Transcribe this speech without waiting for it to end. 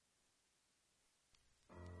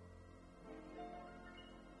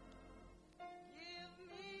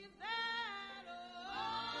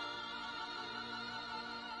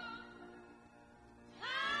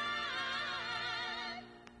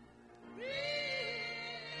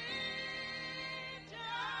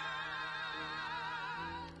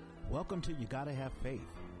Welcome to You Gotta Have Faith.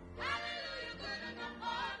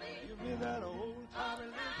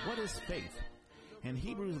 What is faith? In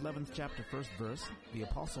Hebrews 11th chapter 1st verse, the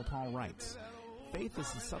Apostle Paul writes, "Faith is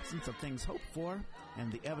the substance of things hoped for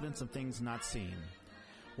and the evidence of things not seen."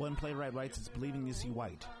 One playwright writes, "It's believing you see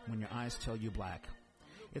white when your eyes tell you black."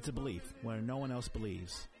 It's a belief where no one else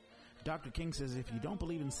believes. Dr. King says if you don't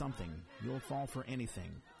believe in something, you'll fall for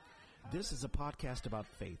anything. This is a podcast about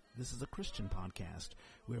faith. This is a Christian podcast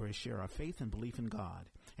where we share our faith and belief in God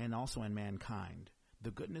and also in mankind, the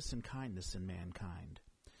goodness and kindness in mankind.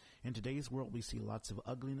 In today's world, we see lots of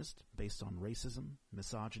ugliness based on racism,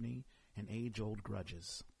 misogyny, and age-old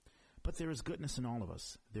grudges. But there is goodness in all of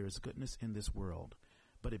us. There is goodness in this world.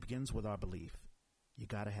 But it begins with our belief. You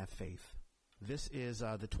got to have faith. This is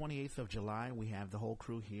the 28th of July. We have the whole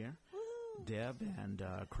crew here. Woo. Deb and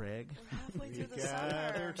Craig. We're halfway through the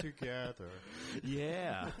Gather summer. together.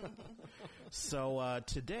 Yeah. So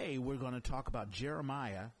today we're going to talk about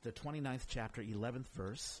Jeremiah, the 29th chapter, 11th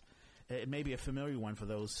verse. It may be a familiar one for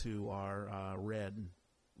those who are read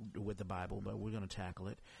with the Bible, but we're going to tackle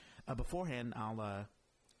it. Beforehand, I'll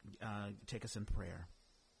take us in prayer.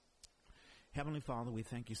 Heavenly Father, we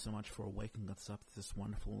thank you so much for waking us up this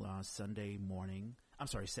wonderful Saturday morning.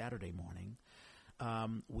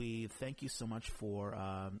 We thank you so much for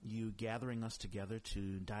you gathering us together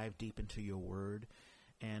to dive deep into your word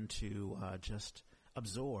and to just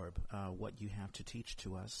absorb what you have to teach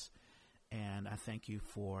to us. And I thank you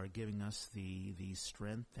for giving us the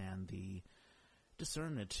strength and the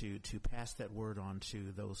discernment to pass that word on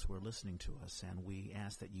to those who are listening to us. And we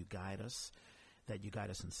ask that you guide us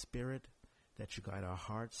in spirit, that you guide our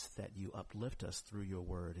hearts, that you uplift us through your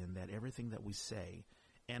word, and that everything that we say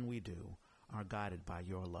and we do are guided by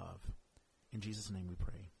your love. In Jesus' name we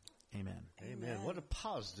pray. Amen. Amen. What a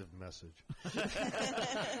positive message.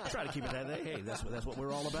 Try to keep it that way. Hey, that's what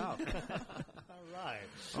we're all about. All right.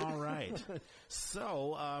 All right.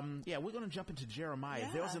 So, we're going to jump into Jeremiah.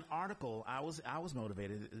 Yeah. There was an article. I was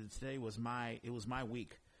motivated. Today was my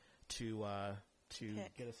week to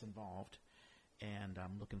get us involved. And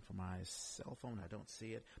I'm looking for my cell phone. I don't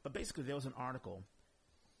see it. But basically, there was an article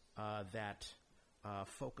that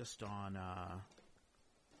focused on.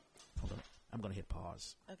 Hold on. I'm going to hit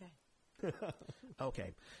pause. Okay.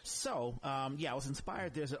 Okay. So, I was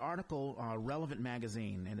inspired. There's an article, Relevant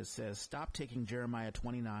Magazine, and it says, "Stop taking Jeremiah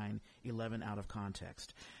 29:11 out of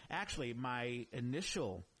context." Actually, my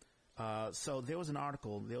initial, so there was an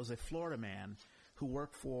article. There was a Florida man who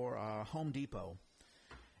worked for Home Depot.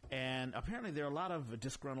 And apparently there are a lot of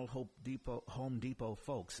disgruntled Home Depot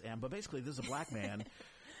folks. But basically, this is a black man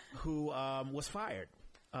who was fired.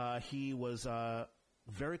 He was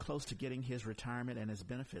very close to getting his retirement and his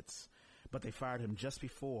benefits, but they fired him just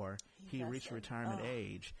before he reached retirement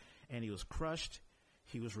age. And he was crushed.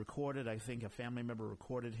 He was recorded. I think a family member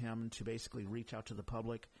recorded him to basically reach out to the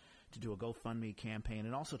public to do a GoFundMe campaign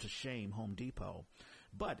and also to shame Home Depot.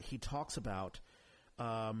 But he talks about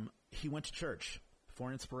he went to church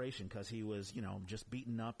for inspiration because he was, just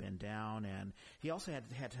beaten up and down. And he also had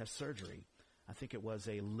to have surgery. I think it was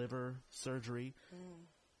a liver surgery.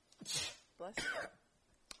 Bless you.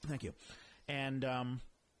 Thank you. And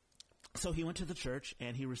so he went to the church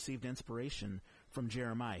and he received inspiration from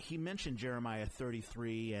Jeremiah. He mentioned Jeremiah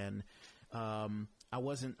 33, and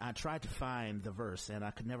I tried to find the verse, and I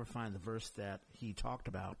could never find the verse that he talked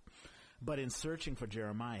about. But in searching for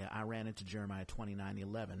Jeremiah, I ran into Jeremiah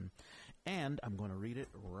 29:11, and I'm going to read it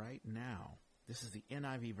right now. This is the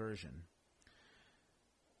NIV version.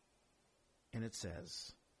 And it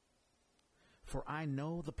says, "For I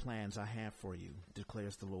know the plans I have for you,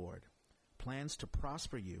 declares the Lord, plans to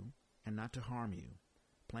prosper you and not to harm you,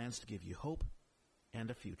 plans to give you hope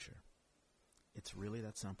and a future." It's really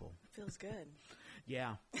that simple. Feels good.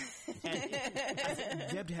 Yeah.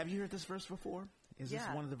 And, Deb, have you heard this verse before? Is this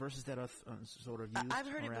one of the verses that are sort of used I've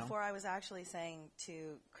heard around? it before. I was actually saying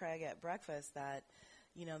to Craig at breakfast that,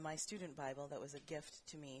 my student Bible that was a gift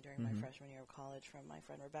to me during my freshman year of college from my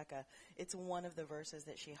friend Rebecca, it's one of the verses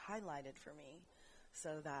that she highlighted for me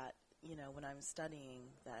so that, when I'm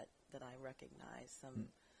studying that I recognize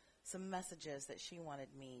some messages that she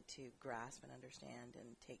wanted me to grasp and understand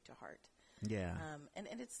and take to heart. Yeah.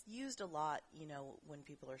 And it's used a lot, when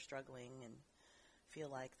people are struggling and feel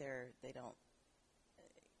like they don't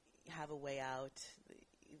have a way out.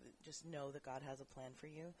 Just know that God has a plan for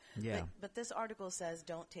you. Yeah. But this article says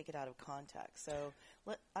don't take it out of context. So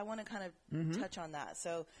I want to kind of touch on that.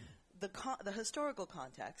 So the historical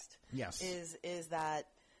context Yes. is that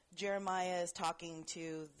Jeremiah is talking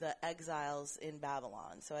to the exiles in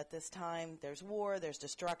Babylon. So at this time, there's war, there's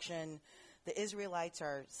destruction. The Israelites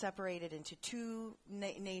are separated into two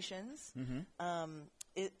nations,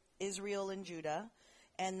 Israel and Judah.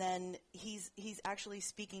 And then he's actually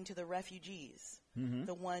speaking to the refugees,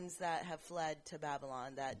 the ones that have fled to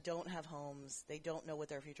Babylon, that don't have homes. They don't know what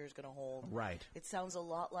their future is going to hold. Right. It sounds a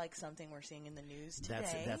lot like something we're seeing in the news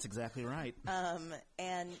today. That's exactly right.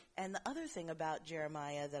 And the other thing about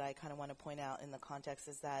Jeremiah that I kind of want to point out in the context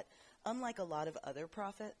is that, unlike a lot of other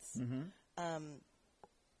prophets,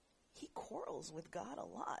 he quarrels with God a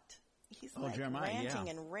lot. He's like Jeremiah, ranting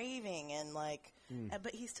and raving and like,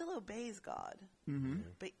 but he still obeys God.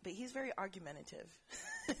 But he's very argumentative.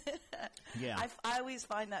 Yeah, I always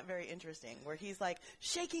find that very interesting, where he's like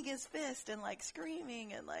shaking his fist and like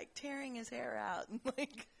screaming and like tearing his hair out and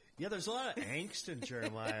like. Yeah, there's a lot of angst in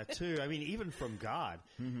Jeremiah too. I mean, even from God.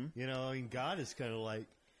 You know, I mean, God is kind of like,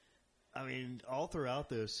 I mean, all throughout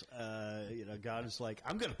this, you know, God is like,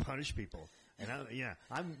 I'm going to punish people. And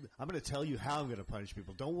I'm going to tell you how I'm going to punish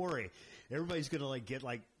people. Don't worry. Everybody's going to like get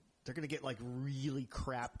like, they're going to get like really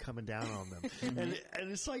crap coming down on them.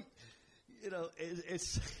 and it's like, you know,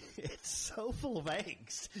 it's so full of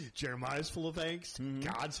angst. Jeremiah's full of angst.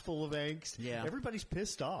 God's full of angst. Yeah. Everybody's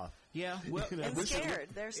pissed off. Yeah. Well, You know, And scared.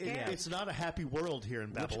 They're scared. It's not a happy world here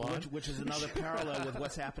in Babylon. which is another parallel with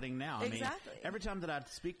what's happening now. I mean, Exactly. every time that I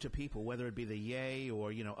speak to people, whether it be the Yay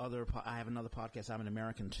or, you know, I have another podcast, I'm an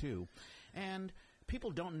American too, and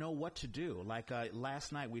people don't know what to do. Like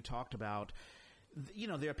last night we talked about, you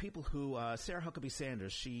know, there are people who, Sarah Huckabee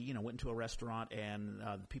Sanders, she, you know, went into a restaurant and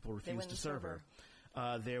people refused to serve her.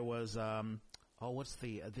 There was,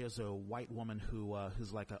 there's a white woman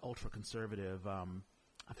who's like an ultra conservative,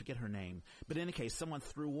 I forget her name, but in any case, someone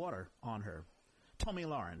threw water on her. Tomi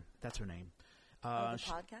Lahren, that's her name. the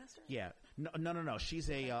podcaster? Yeah. No. She's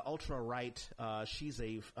a ultra right. She's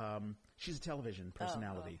a television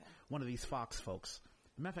personality. okay. One of these Fox folks.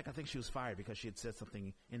 Matter of fact, I think she was fired because she had said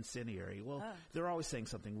something incendiary. Well, they're always saying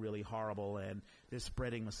something really horrible, and they're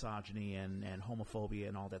spreading misogyny and homophobia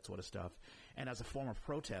and all that sort of stuff. And as a form of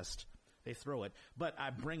protest, they throw it. But I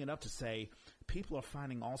bring it up to say people are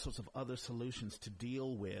finding all sorts of other solutions to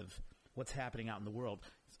deal with what's happening out in the world.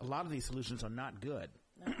 A lot of these solutions are not good.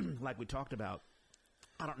 Like we talked about,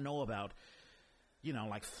 I don't know about, you know,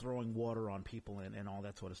 like throwing water on people and all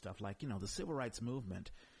that sort of stuff. Like, you know, the civil rights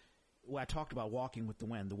movement. Well, I talked about Walking with the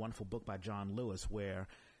Wind, the wonderful book by John Lewis, where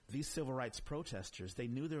these civil rights protesters, they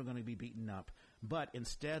knew they were going to be beaten up, but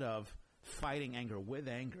instead of fighting anger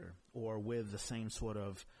or with the same sort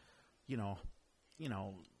of,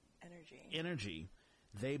 energy,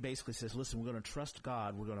 they basically says, listen, we're going to trust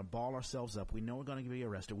God. We're going to ball ourselves up. We know we're going to be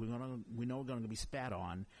arrested. We know we're going to be spat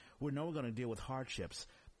on. We know we're going to deal with hardships,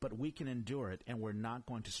 but we can endure it, and we're not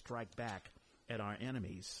going to strike back at our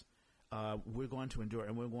enemies. We're going to endure,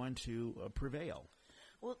 and we're going to prevail.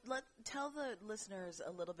 Well, tell the listeners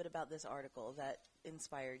a little bit about this article that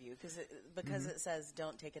inspired you, because it says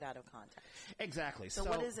don't take it out of context. Exactly. So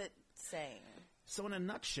what is it saying? So in a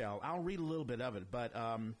nutshell, I'll read a little bit of it, but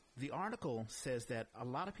the article says that a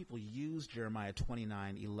lot of people use Jeremiah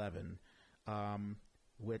 29:11, and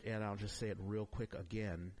I'll just say it real quick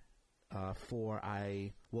again. For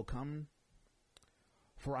I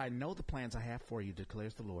know the plans I have for you,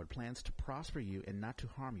 declares the Lord, plans to prosper you and not to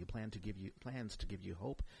harm you, plans to give you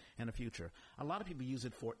hope and a future. A lot of people use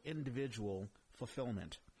it for individual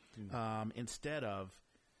fulfillment instead of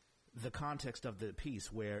the context of the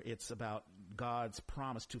piece where it's about God's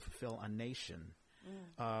promise to fulfill a nation.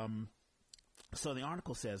 So the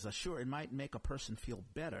article says, sure, it might make a person feel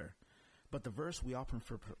better, but the verse we often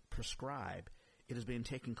prescribe, it is being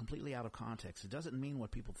taken completely out of context. It doesn't mean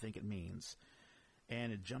what people think it means.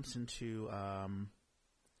 And it jumps into,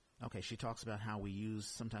 she talks about how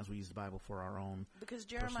sometimes we use the Bible for our own. Because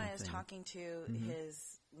Jeremiah is talking to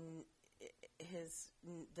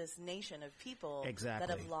this nation of people that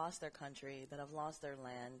have lost their country, that have lost their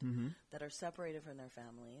land, that are separated from their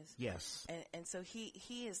families. Yes. And so he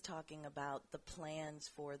is talking about the plans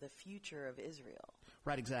for the future of Israel.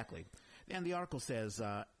 Right, exactly. And the article says,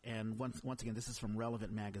 and once again, this is from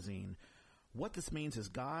Relevant Magazine, what this means is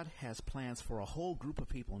God has plans for a whole group of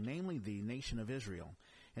people, namely the nation of Israel.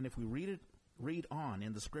 And if we read on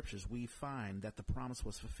in the scriptures, we find that the promise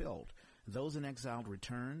was fulfilled. Those in exile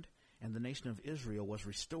returned, and the nation of Israel was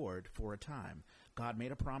restored for a time. God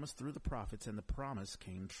made a promise through the prophets, and the promise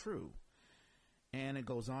came true. And it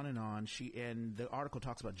goes on. And the article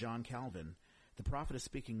talks about John Calvin. The prophet is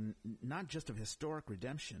speaking not just of historic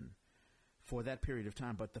redemption for that period of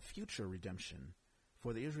time, but the future redemption.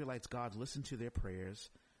 For the Israelites, God listened to their prayers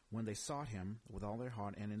when they sought him with all their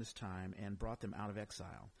heart and in his time and brought them out of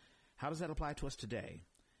exile. How does that apply to us today?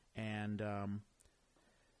 And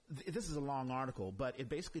this is a long article, but it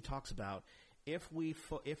basically talks about if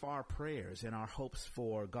our prayers and our hopes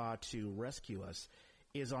for God to rescue us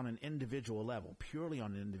is on an individual level, purely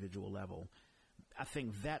on an individual level, I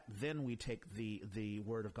think that then we take the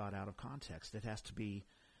word of God out of context. It has to be,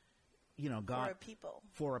 God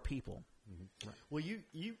for a people. Mm-hmm. Right. Well,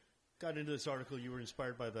 you got into this article. You were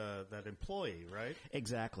inspired by that employee, right?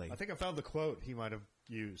 Exactly. I think I found the quote he might have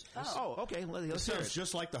used. Okay. This sounds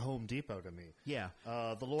just like the Home Depot to me. Yeah.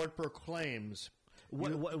 The Lord proclaims.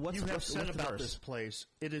 What's said about this place,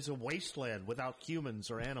 it is a wasteland without humans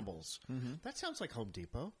or animals. Mm-hmm. That sounds like Home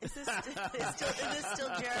Depot. Is this still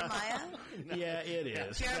Jeremiah? Yeah, it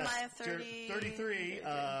is. Jeremiah 33.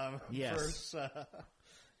 Yes. Verse,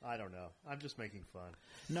 I don't know. I'm just making fun.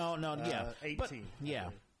 No, yeah. 18. But, yeah.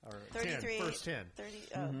 Or 33. 10, verse 10.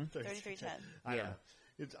 33:10. I don't know.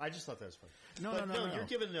 I just thought that was funny. No. You're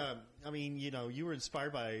given, you were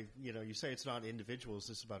inspired by, you say it's not individuals,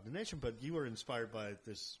 this is about the nation, but you were inspired by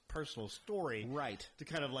this personal story. Right. To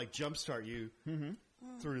kind of like jumpstart you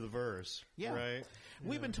through the verse. Yeah. Right?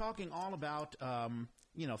 We've been talking all about,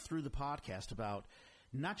 through the podcast about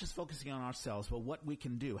not just focusing on ourselves, but what we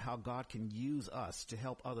can do, how God can use us to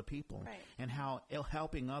help other people, right. and how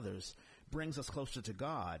helping others brings us closer to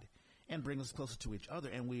God and brings us closer to each other,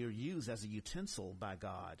 and we are used as a utensil by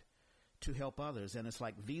God to help others. And it's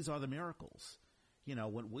like, these are the miracles,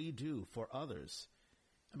 what we do for others.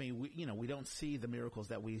 I mean, we don't see the miracles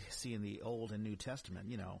that we see in the Old and New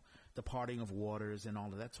Testament, the parting of waters and all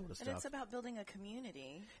of that sort of stuff. And it's about building a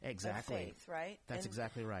community exactly. of faith, right? That's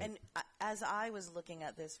exactly right. And as I was looking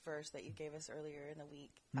at this verse that you gave us earlier in the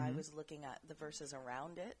week, I was looking at the verses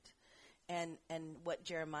around it. And what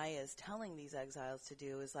Jeremiah is telling these exiles to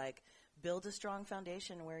do is like build a strong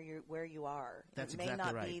foundation where you are. That's it may exactly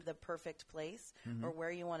not right. be the perfect place or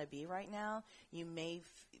where you want to be right now. You may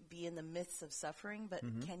be in the midst of suffering, but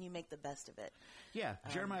can you make the best of it? Yeah,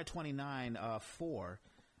 Jeremiah 29:4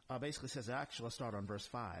 basically says, actually, let's start on verse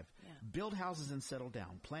 5. Yeah. Build houses and settle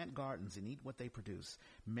down. Plant gardens and eat what they produce.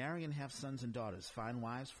 Marry and have sons and daughters. Find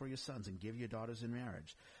wives for your sons and give your daughters in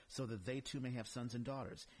marriage, so that they too may have sons and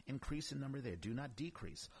daughters. Increase in number there. Do not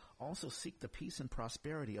decrease. Also seek the peace and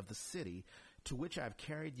prosperity of the city to which I have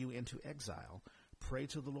carried you into exile. Pray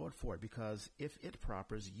to the Lord for it, because if it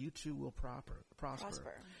prospers, you too will prosper.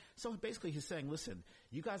 So basically he's saying, listen,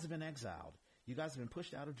 you guys have been exiled. You guys have been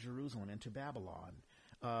pushed out of Jerusalem into Babylon.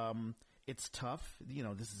 It's tough.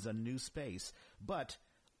 This is a new space, but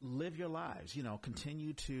live your lives,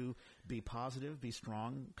 continue to be positive, be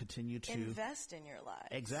strong, continue to invest in your lives.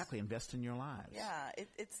 Exactly. Invest in your lives. Yeah.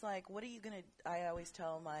 It's like, what are you going to, I always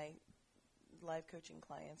tell my life coaching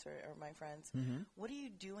clients or my friends, what are you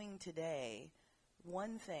doing today?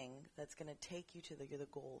 One thing that's going to take you to the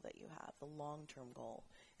goal that you have, the long-term goal.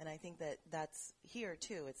 And I think that's here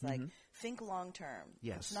too. It's like, think long-term.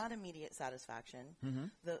 Yes. It's not immediate satisfaction.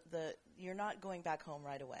 You're not going back home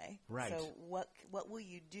right away. Right. So what will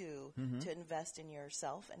you do to invest in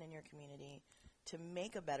yourself and in your community to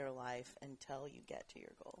make a better life until you get to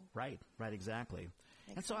your goal? Right, exactly.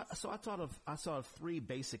 Makes and sense. so I thought of three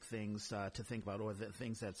basic things to think about, or the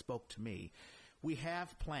things that spoke to me. We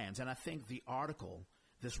have plans, and I think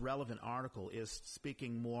this relevant article is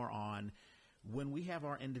speaking more on when we have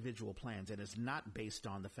our individual plans, and it's not based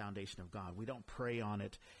on the foundation of God. We don't pray on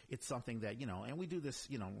it. It's something that, and we do this,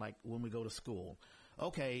 like when we go to school.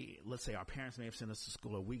 Okay, let's say our parents may have sent us to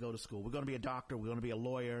school, or we go to school. We're going to be a doctor, we're going to be a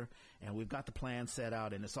lawyer, and we've got the plan set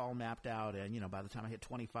out, and it's all mapped out, and, by the time I hit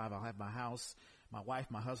 25, I'll have my house, my wife,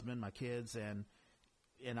 my husband, my kids, and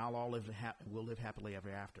we'll live happily ever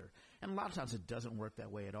after. And a lot of times it doesn't work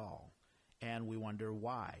that way at all. And we wonder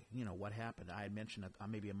why, what happened. I had mentioned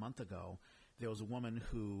maybe a month ago, there was a woman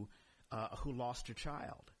who lost her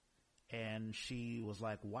child. And she was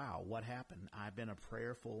like, wow, what happened? I've been a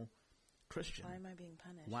prayerful Christian. Why am I being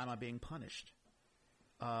punished? Why am I being punished?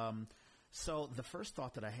 So the first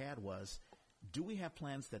thought that I had was, do we have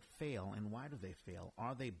plans that fail, and why do they fail?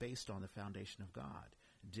 Are they based on the foundation of God?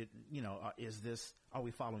 Are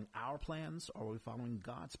we following our plans, or are we following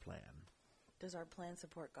God's plan? Does our plan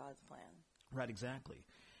support God's plan? Right, exactly.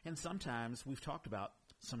 And sometimes we've talked about,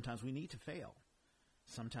 sometimes we need to fail.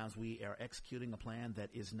 Sometimes we are executing a plan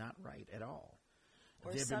that is not right at all.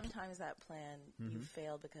 Or sometimes that plan, you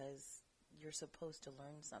fail because you're supposed to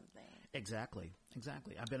learn something. Exactly.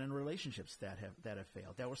 I've been in relationships that have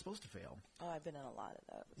failed, that were supposed to fail. Oh, I've been in a lot of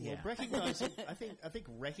those. Yeah. Well, recognizing, I think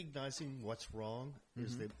recognizing what's wrong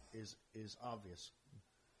is obvious.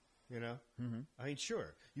 You know, I mean,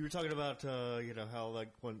 sure. You were talking about, how like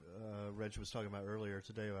when Reg was talking about earlier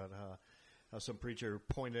today about how some preacher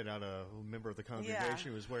pointed out a member of the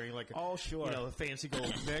congregation who was wearing like a fancy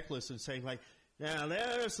gold necklace and saying like, now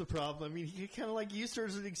there's the problem. I mean, he kind of like used her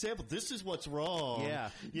as an example. This is what's wrong. Yeah,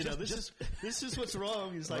 this is what's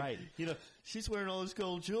wrong. He's like, she's wearing all this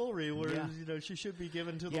gold jewelry, whereas she should be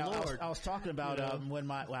given to the Lord. I was talking about when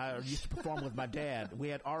I used to perform with my dad. We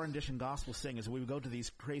had our rendition gospel singers. We would go to these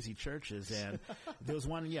crazy churches, and there was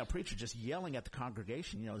one preacher just yelling at the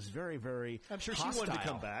congregation. It was very, very. I'm sure hostile. she wanted to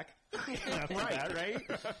come back.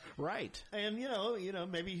 Right. And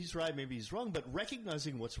maybe he's right, maybe he's wrong, but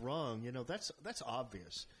recognizing what's wrong, that's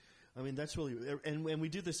obvious. I mean, that's really, and we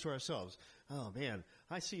do this to ourselves. Oh man,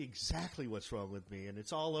 I see exactly what's wrong with me, and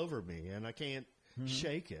it's all over me, and I can't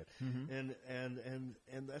shake it. And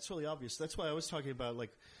that's really obvious. That's why I was talking about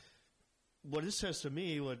like what it says to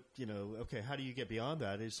me. Okay, how do you get beyond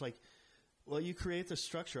that? It's like, well, you create the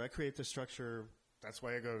structure. I create the structure. That's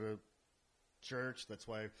why I go to church. That's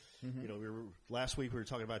why, last week we were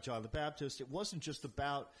talking about John the Baptist. It wasn't just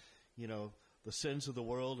about, the sins of the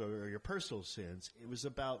world or your personal sins. It was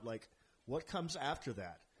about like what comes after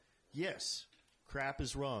that. Yes, crap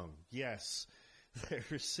is wrong. Yes,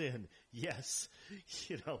 there's sin. Yes,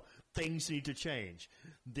 things need to change.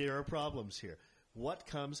 There are problems here. What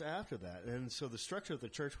comes after that? And so the structure of the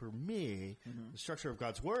church for me, the structure of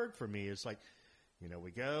God's Word for me is like,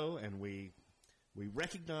 we go and we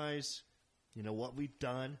recognize what we've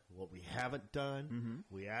done, what we haven't done.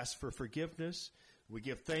 We ask for forgiveness. We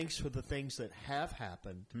give thanks for the things that have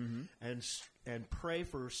happened, and pray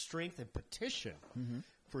for strength and petition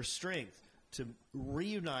for strength to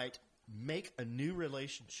reunite, make a new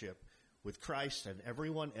relationship with Christ and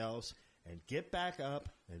everyone else, and get back up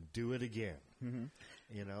and do it again.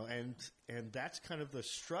 And that's kind of the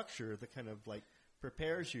structure that kind of like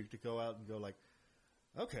prepares you to go out and go like,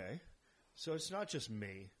 okay, so it's not just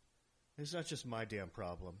me. It's not just my damn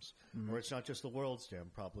problems, or it's not just the world's damn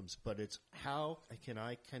problems, but it's how can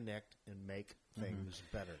I connect and make things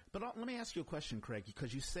better. But let me ask you a question, Craig,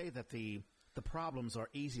 because you say that the problems are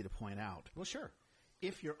easy to point out. Well, sure.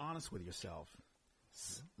 If you're honest with yourself,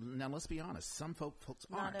 now let's be honest, some folks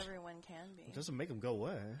aren't. Not everyone can be. It doesn't make them go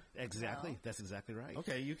away. Exactly. No. That's exactly right.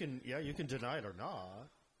 Okay, you can deny it or not,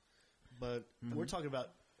 but we're talking about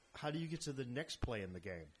how do you get to the next play in the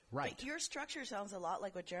game? Right. Your structure sounds a lot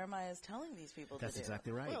like what Jeremiah is telling these people That's to do.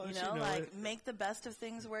 exactly right. Well, make the best of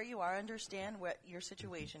things where you are, understand what your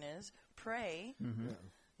situation is, pray, I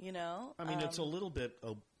mean, it's a little bit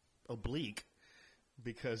oblique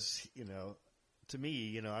because, to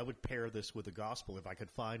me, I would pair this with the gospel if I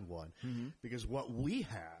could find one. Because what we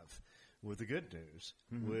have with the good news,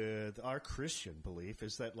 with our Christian belief,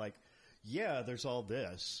 is that, like, there's all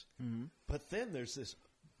this, but then there's this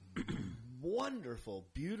wonderful,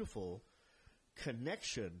 beautiful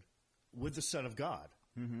connection with the Son of God,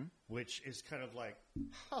 which is kind of like,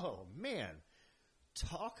 oh, man,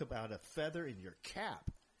 talk about a feather in your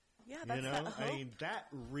cap. Yeah, that's that hope. I mean, that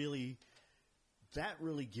really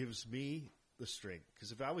gives me the strength.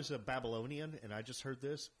 Because if I was a Babylonian and I just heard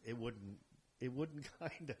this, it wouldn't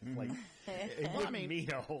kind of like, it wouldn't mean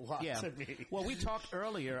a whole lot to me. Well, we talked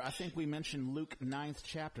earlier, I think we mentioned Luke 9th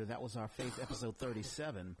chapter. That was our faith episode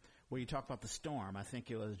 37, where you talk about the storm. I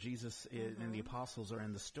think it was Jesus and the apostles are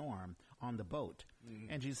in the storm on the boat.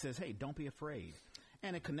 And Jesus says, hey, don't be afraid.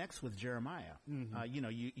 And it connects with Jeremiah.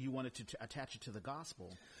 You wanted to attach it to the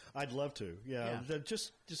gospel. I'd love to,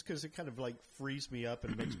 just because it kind of like frees me up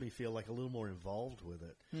and makes me feel like a little more involved with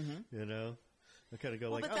it, I kind of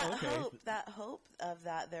go but that hope of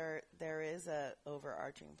that there is a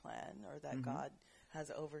overarching plan, or that God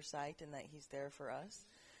has oversight and that He's there for us.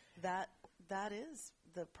 That is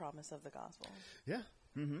the promise of the gospel. Yeah.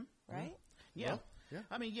 Right? Yeah. Well, yeah.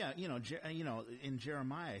 I mean, in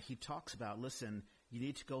Jeremiah, he talks about, listen, you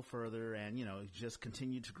need to go further and, just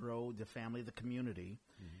continue to grow the family, the community,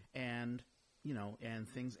 and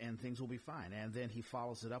things will be fine. And then he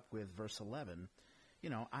follows it up with verse 11,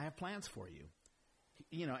 I have plans for you.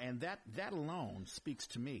 And that alone speaks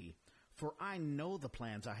to me, for I know the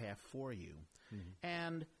plans I have for you.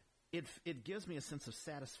 And it gives me a sense of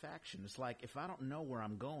satisfaction. It's like, if I don't know where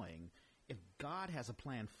I'm going, if God has a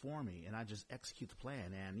plan for me and I just execute the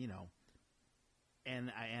plan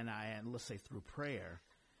and I let's say through prayer,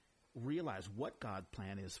 realize what God's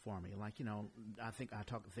plan is for me. Like, I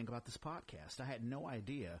think about this podcast. I had no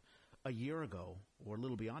idea a year ago, or a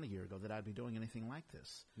little beyond a year ago, that I'd be doing anything like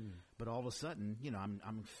this. But all of a sudden,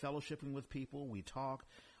 I'm fellowshipping with people. We talk.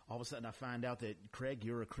 All of a sudden, I find out that, Craig,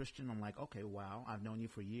 you're a Christian. I'm like, okay, wow, I've known you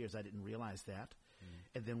for years. I didn't realize that.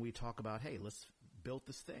 And then we talk about, hey, let's built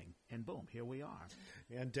this thing, and boom, here we are.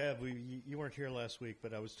 And Deb, you weren't here last week,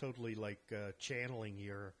 but I was totally channeling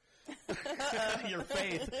your your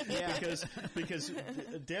faith, Yeah. because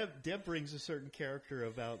Deb brings a certain character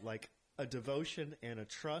about like a devotion and a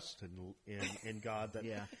trust in God that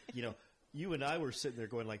Yeah. You and I were sitting there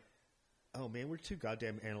going like, oh man, we're too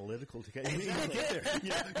goddamn analytical to get Exactly.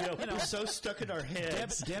 there. We're so stuck in our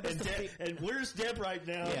heads. Deb is and where's Deb right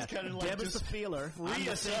now? Yeah. It's kind of like Deb is just the feeler. I'm free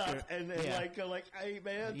the us thinker. up and Yeah. like, hey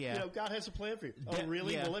man, Yeah. God has a plan for you. Oh Deb-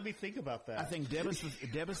 really? yeah. Well, let me think about that. I think Deb is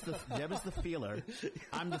the feeler.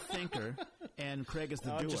 I'm the thinker, and Craig is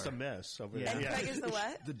the doer. I'm just a mess over Yeah. And there. Craig is the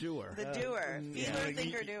what? The doer. The doer. Feeler,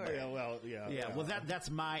 thinker, doer. Yeah, well, yeah. Yeah. Well, that's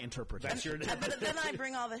my interpretation. That's your But then I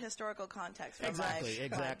bring all the historical context from Exactly, my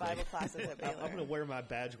exactly. Bible classes at Baylor. I'm going to wear my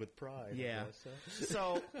badge with pride. Yeah. I guess.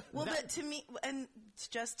 So, Well, that- but to me, and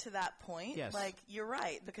just to that point, Yes. like you're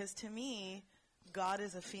right, because to me, God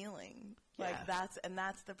is a feeling. Like Yeah.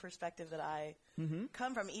 that's the perspective that I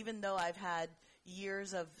come from. Even though I've had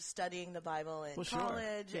years of studying the Bible in Well, sure.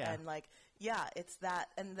 college, Yeah. and it's that.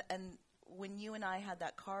 And when you and I had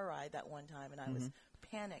that car ride that one time, and I was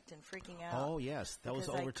panicked and freaking out. oh yes, that was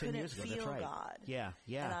because I over 10 years ago. couldn't That's feel right. God. Yeah.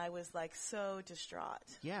 Yeah. And I was like so distraught,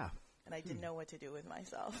 yeah. and I didn't know what to do with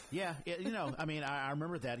myself. Yeah, I mean, I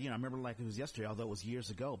remember that. I remember like it was yesterday, although it was years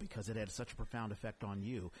ago, because it had such a profound effect on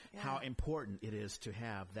you. Yeah. How important it is to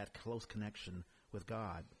have that close connection with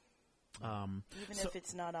God. Even if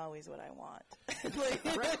it's not always what I want.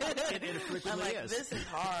 It frequently I'm like, is. this is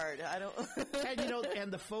hard. I don't. And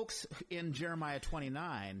and the folks in Jeremiah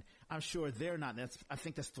 29, I'm sure they're not. I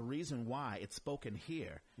think that's the reason why it's spoken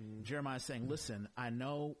here. Jeremiah is saying, "Listen, I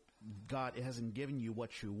know God hasn't given you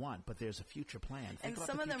what you want, but there's a future plan." Think And about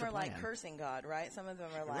some the of them future are like plan. cursing God, right? Some of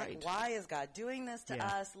them are like, Right. why is God doing this to Yeah.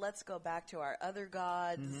 us? Let's go back to our other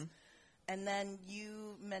gods. And then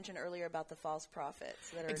you mentioned earlier about the false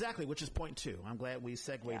prophets that are Exactly, which is point 2. I'm glad we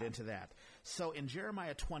segued Yeah. into that. So in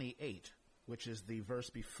Jeremiah 28, which is the verse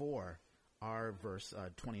before our verse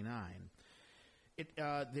 29,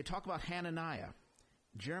 they talk about Hananiah.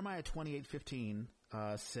 Jeremiah 28:15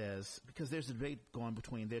 says, because there's a debate going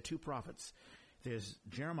between, there are two prophets. There's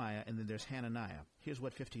Jeremiah and then there's Hananiah. Here's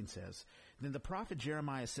what 15 says. Then the prophet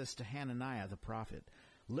Jeremiah says to Hananiah the prophet,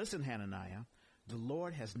 "Listen, Hananiah, the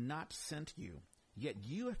Lord has not sent you, yet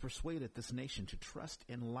you have persuaded this nation to trust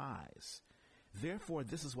in lies. Therefore,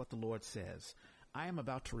 this is what the Lord says. I am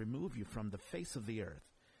about to remove you from the face of the earth.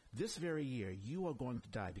 This very year you are going to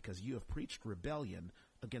die because you have preached rebellion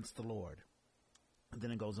against the Lord." And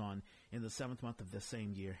then it goes on, in the 7th month of the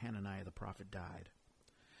same year, Hananiah the prophet died.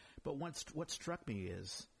 But what struck me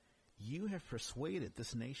is, you have persuaded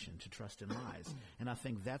this nation to trust in lies. And I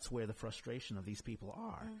think that's where the frustration of these people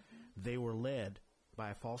are. They were led by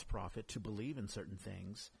a false prophet to believe in certain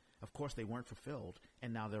things. Of course, they weren't fulfilled,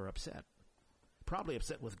 and now they're upset. Probably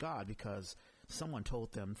upset with God because someone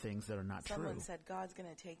told them things that are not someone true. said God's going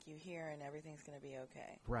to take you here and everything's going to be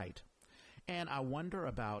okay. Right. And I wonder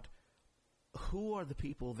about who are the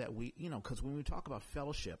people that we, because when we talk about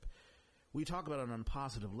fellowship, we talk about it on a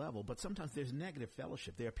positive level, but sometimes there's negative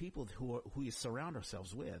fellowship. There are people who we surround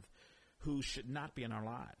ourselves with who should not be in our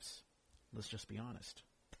lives. Let's just be honest.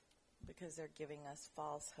 Because they're giving us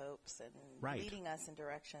false hopes and Right. leading us in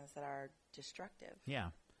directions that are destructive. Yeah.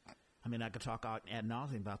 I mean, I could talk ad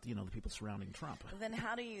nauseum about, the people surrounding Trump. Then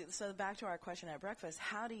so back to our question at breakfast,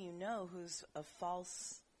 how do you know who's a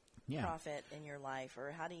false Yeah. prophet in your life,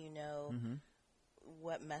 or how do you know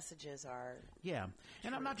what messages are? Yeah.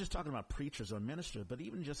 And I'm not just talking about preachers or ministers, but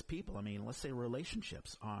even just people. I mean, let's say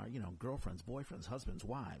relationships are, girlfriends, boyfriends, husbands,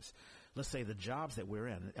 wives. Let's say the jobs that we're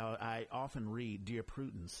in. I often read Dear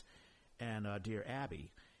Prudence and Dear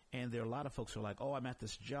Abby. And there are a lot of folks who are like, oh, I'm at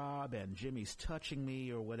this job and Jimmy's touching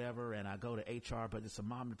me or whatever. And I go to HR, but it's a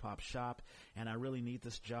mom and pop shop and I really need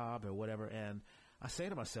this job or whatever. And I say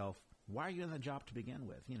to myself, why are you in that job to begin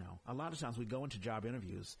with? A lot of times we go into job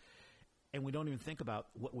interviews and we don't even think about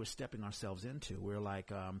what we're stepping ourselves into. We're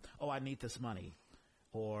like, oh, I need this money,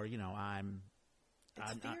 or It's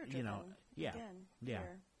fear-driven. yeah, Again, yeah.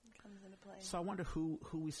 fear comes into play. So I wonder who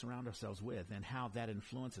we surround ourselves with and how that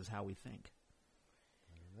influences how we think.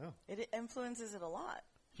 No. It influences it a lot.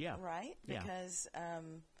 Yeah, Right? Yeah. Because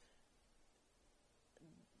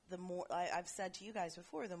the more I've said to you guys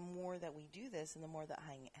before, the more that we do this and the more that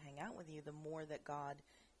I hang out with you, the more that God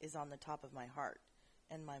is on the top of my heart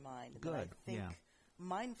and my mind. Good, That I think yeah.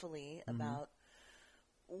 mindfully about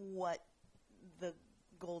what the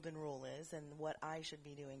golden rule is and what I should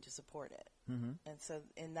be doing to support it. Mm-hmm. And so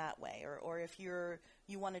in that way, or if you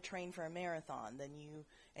want to train for a marathon, then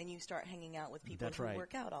you start hanging out with people That's who right.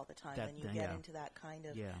 work out all the time, That- and you then, get yeah. into that kind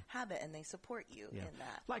of Yeah. habit, and they support you Yeah. in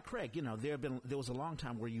that. Like Craig, there was a long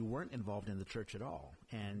time where you weren't involved in the church at all,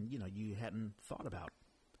 and you hadn't thought about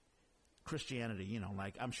Christianity.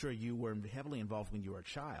 Like I'm sure you were heavily involved when you were a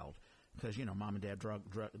child, because mom and dad brought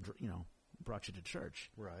you to church,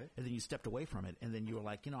 Right. and then you stepped away from it, and then you were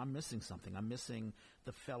like, I'm missing something. I'm missing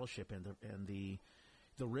the fellowship and the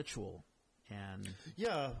ritual, and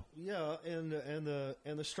and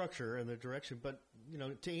the structure and the direction. But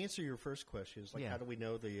to answer your first question, is like, Yeah. how do we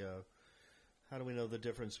know the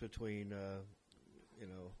difference between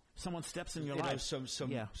someone steps in your you know, life.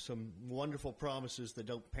 some wonderful promises that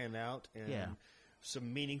don't pan out, and Yeah.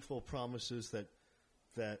 some meaningful promises that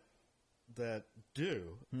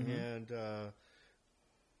do. Mhm. And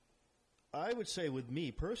I would say, with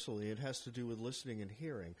me personally, it has to do with listening and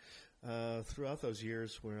hearing. Throughout those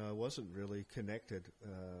years when I wasn't really connected,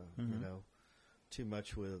 too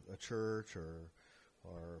much with a church or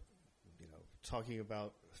talking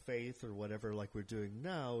about faith or whatever, like we're doing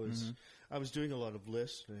now, is I was doing a lot of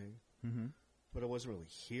listening, but I wasn't really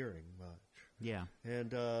hearing much. Yeah.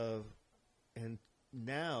 And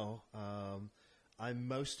now I'm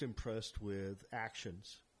most impressed with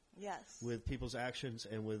actions, Yes. with people's actions,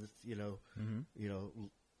 and with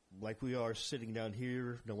like we are sitting down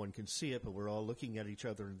here. No one can see it, but we're all looking at each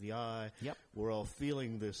other in the eye. Yep. We're all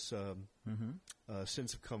feeling this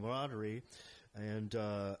sense of camaraderie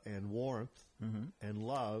and warmth and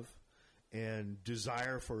love and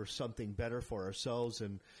desire for something better for ourselves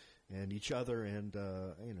and each other and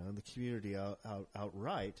and the community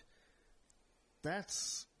outright.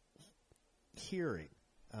 That's hearing.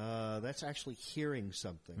 That's actually hearing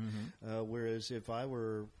something. Whereas if I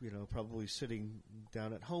were, probably sitting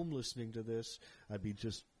down at home listening to this, I'd be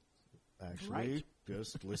just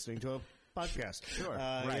listening to a podcast. Sure.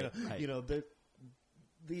 Right.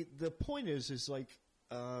 The point is like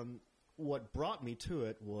what brought me to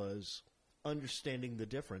it was understanding the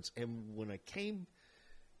difference. And when I came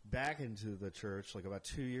back into the church, like about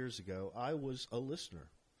 2 years ago, I was a listener.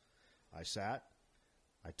 I sat,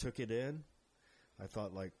 I took it in. I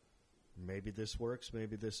thought, like, maybe this works,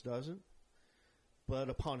 maybe this doesn't. But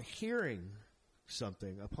upon hearing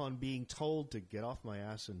something, upon being told to get off my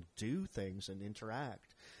ass and do things and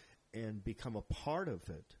interact and become a part of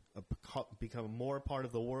it, become more a part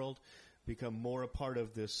of the world, become more a part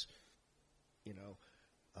of this,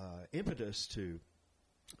 impetus to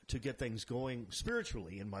get things going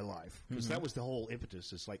spiritually in my life. Because that was the whole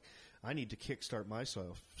impetus. It's like, I need to kickstart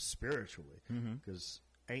myself spiritually because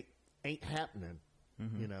ain't happening.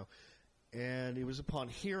 And it was upon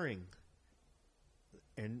hearing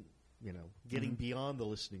and, getting beyond the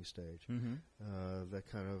listening stage that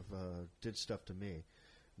kind of did stuff to me.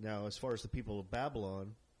 Now, as far as the people of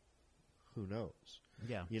Babylon, who knows?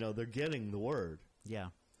 Yeah. They're getting the word. Yeah.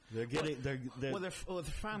 They're getting. They're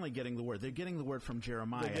finally getting the word. They're getting the word from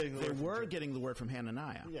Jeremiah. They were getting the word from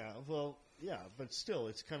Hananiah. Yeah. Well. Yeah. But still,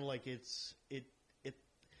 it's kind of like it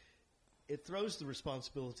throws the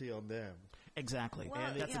responsibility on them. Exactly. Well,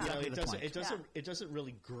 And that's exactly the point. It doesn't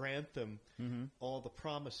really grant them all the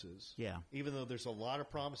promises. Yeah. Even though there's a lot of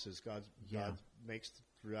promises God makes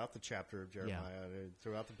throughout the chapter of Jeremiah, and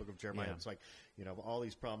throughout the book of Jeremiah. Yeah. It's like, all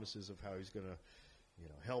these promises of how he's going to,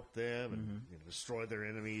 help them and destroy their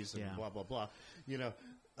enemies and blah, blah, blah.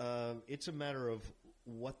 It's a matter of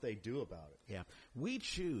what they do about it. Yeah. We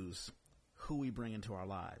choose who we bring into our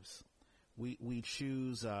lives. We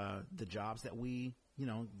choose the jobs that we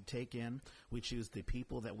take in. We choose the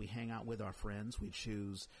people that we hang out with, our friends. We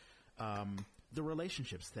choose the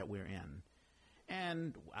relationships that we're in.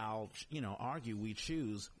 And I'll argue we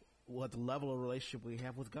choose what level of relationship we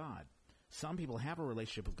have with God. Some people have a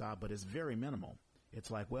relationship with God, but it's very minimal. It's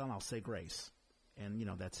like, well, I'll say grace, and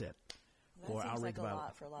that's it. That or seems I'll like read a the Bible.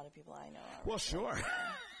 lot for a lot of people I know. Well, sure.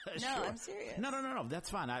 No, Sure. I'm serious. No. That's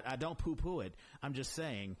fine. I don't poo-poo it. I'm just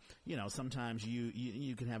saying, sometimes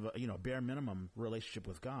you can have a bare minimum relationship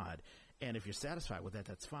with God, and if you're satisfied with that,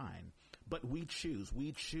 that's fine. But we choose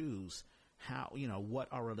how what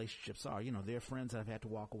our relationships are. There are friends that I've had to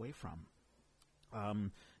walk away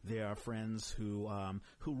from. There are friends who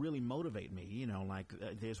really motivate me.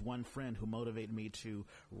 There's one friend who motivated me to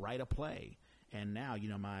write a play. And now,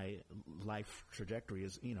 my life trajectory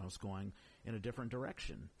is going in a different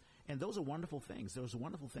direction. And those are wonderful things. Those are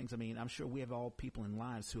wonderful things. I mean, I'm sure we have all people in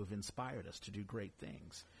lives who have inspired us to do great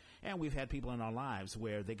things. And we've had people in our lives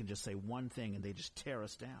where they can just say one thing and they just tear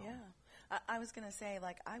us down. Yeah. I was going to say,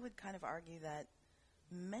 I would kind of argue that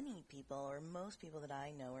many people, or most people that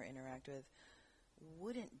I know or interact with,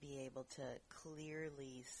 wouldn't be able to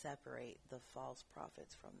clearly separate the false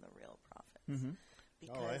prophets from the real prophets.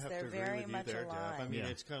 Because they're very much alive. Deb. I mean,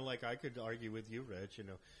 it's kind of like I could argue with you, Reg.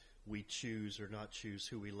 We choose or not choose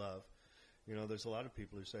who we love. There's a lot of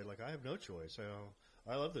people who say, like, I have no choice.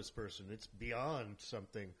 I love this person. It's beyond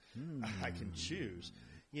something I can choose.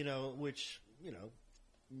 Which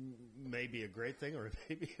may be a great thing or it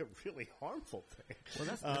may be a really harmful thing. Well,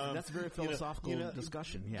 that's a very philosophical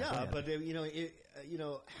discussion. Yeah, but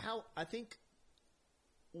how I think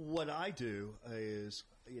what I do is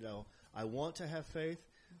I want to have faith,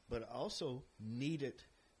 but I also need it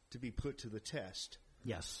to be put to the test.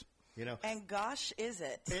 Yes. And gosh, is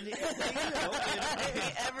it? And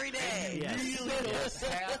every day. And really don't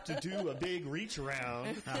have to do a big reach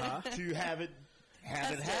around to have it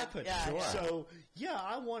happen. Yeah, sure. Yeah. So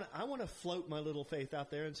I want to float my little faith out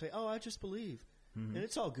there and say, I just believe, and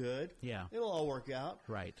it's all good. Yeah, it'll all work out.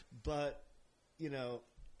 Right. But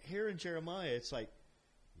here in Jeremiah, it's like,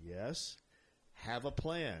 yes, have a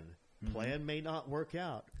plan. Plan may not work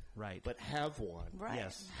out. Right. But have one. Right.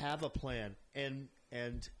 Yes. Have a plan and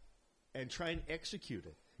try and execute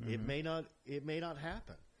it. It may not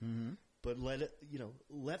happen. But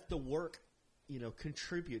let the work,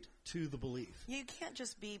 contribute to the belief. You can't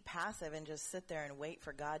just be passive and just sit there and wait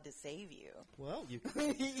for God to save you. Well, you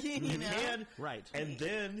can. Right. And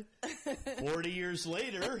then 40 years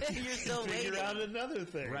later, you're still figure waiting. out another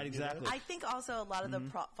thing. Right, exactly. I think also a lot of the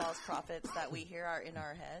false prophets that we hear are in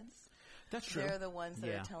our heads. That's true. They're the ones that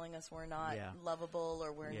are telling us we're not lovable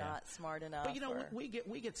or we're not smart enough. But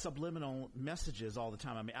we get subliminal messages all the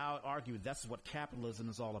time. I mean, I'll argue that's what capitalism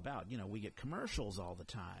is all about. We get commercials all the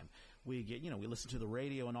time. We get, we listen to the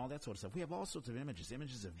radio and all that sort of stuff. We have all sorts of images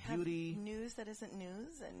of beauty, news that isn't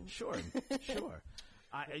news, and sure.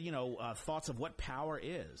 Thoughts of what power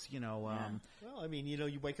is. Well, I mean,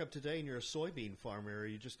 you wake up today and you're a soybean farmer. Are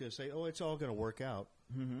you just going to say, "Oh, it's all going to work out"?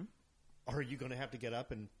 Or are you going to have to get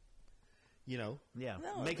up and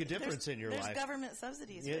make a difference in your life? There's government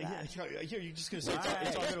subsidies for that. Yeah, you're just going to say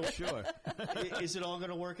it's all going to sure. Is it all going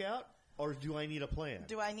to work out, or do I need a plan?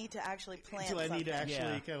 Do I need to actually plan? Do I need to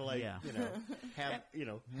actually kind of like have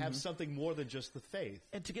have something more than just the faith?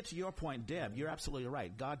 And to get to your point, Deb, you're absolutely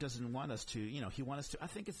right. God doesn't want us to. He wants us to. I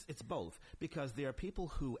think it's both, because there are people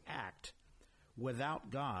who act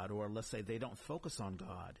without God, or let's say they don't focus on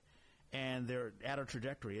God, and they're at a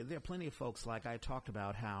trajectory. There are plenty of folks, like I talked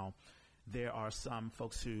about, how there are some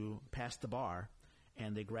folks who pass the bar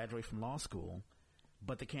and they graduate from law school,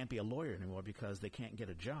 but they can't be a lawyer anymore because they can't get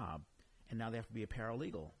a job, and now they have to be a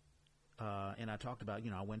paralegal. And I talked about,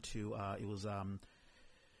 I went to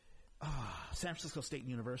San Francisco State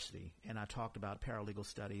University, and I talked about paralegal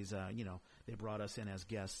studies. They brought us in as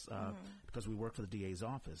guests because we worked for the DA's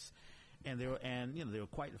office. And there were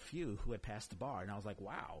quite a few who had passed the bar, and I was like,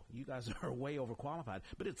 "Wow, you guys are way overqualified."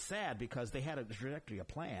 But it's sad because they had a trajectory, a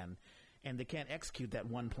plan, and they can't execute that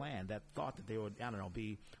one plan. That thought that they would,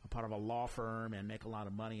 be a part of a law firm and make a lot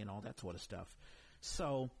of money and all that sort of stuff.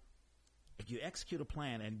 So, if you execute a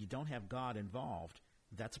plan and you don't have God involved,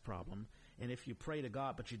 that's a problem. And if you pray to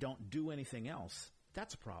God but you don't do anything else,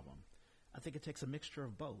 that's a problem. I think it takes a mixture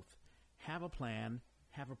of both. Have a plan,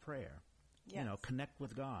 have a prayer. Yes. Connect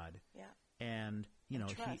with God. Yeah. And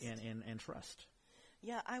trust. And trust.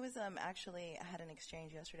 Yeah, I was actually I had an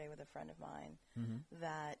exchange yesterday with a friend of mine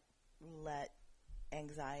that let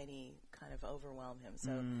anxiety kind of overwhelm him.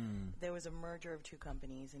 So there was a merger of two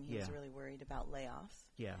companies, and he was really worried about layoffs.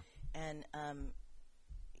 Yeah. And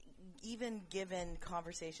even given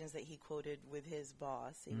conversations that he quoted with his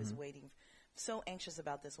boss, he was waiting, so anxious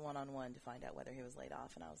about this one-on-one to find out whether he was laid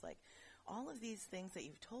off. And I was like, all of these things that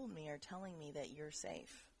you've told me are telling me that you're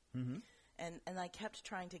safe. And I kept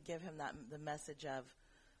trying to give him the message of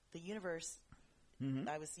the universe.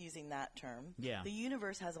 I was using that term. Yeah. The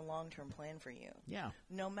universe has a long-term plan for you. Yeah.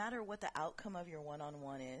 No matter what the outcome of your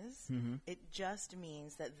one-on-one is, it just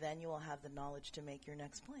means that then you will have the knowledge to make your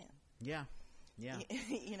next plan. Yeah. Yeah.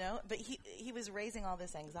 But he was raising all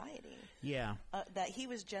this anxiety. Yeah. That he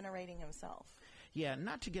was generating himself. Yeah,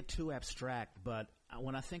 not to get too abstract, but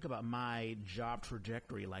when I think about my job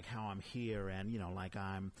trajectory, like how I'm here and,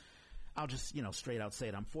 I'll just, straight out say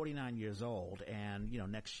it. I'm 49 years old, and,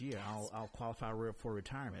 next year I'll qualify for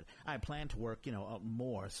retirement. I plan to work,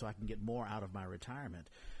 more so I can get more out of my retirement.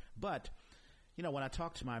 But, when I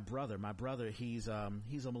talk to my brother, he's a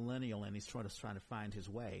millennial, and he's trying to find his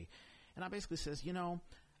way. And I basically says,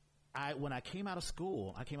 when I came out of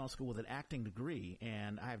school with an acting degree,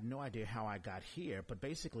 and I have no idea how I got here, but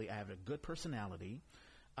basically I have a good personality.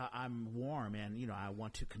 I'm warm and, I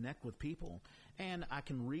want to connect with people. And I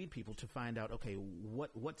can read people to find out, okay,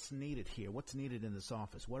 what's needed here? What's needed in this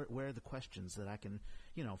office? Where are the questions that I can,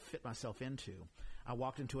 fit myself into? I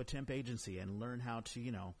walked into a temp agency and learned how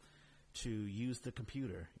to use the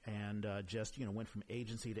computer and just, went from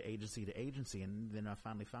agency to agency to agency, and then I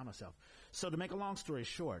finally found myself. So to make a long story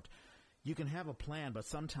short, you can have a plan, but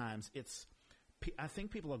sometimes I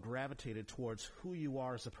think people are gravitated towards who you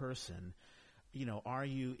are as a person.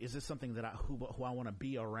 Is this something that who I want to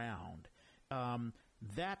be around?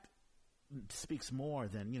 That speaks more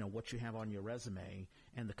than, what you have on your resume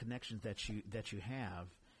and the connections that you have.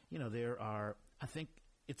 I think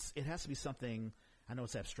it has to be something, I know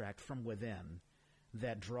it's abstract, from within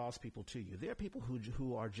that draws people to you. There are people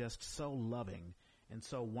who are just so loving and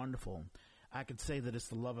so wonderful. I could say that it's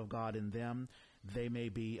the love of God in them. They may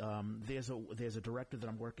be, there's a director that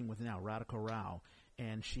I'm working with now, Radhika Rao,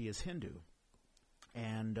 and she is Hindu.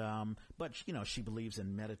 And, but she believes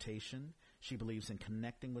in meditation. She believes in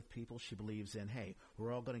connecting with people. She believes in, hey,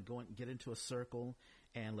 we're all going to go and get into a circle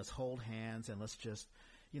and let's hold hands and let's just,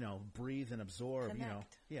 breathe and absorb,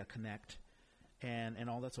 connect and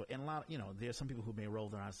all that sort. And a lot, there's some people who may roll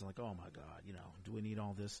their eyes and like, oh my God, do we need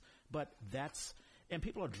all this? But and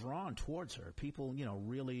people are drawn towards her. People,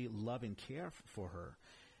 really love and care for her.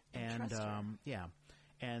 And, her.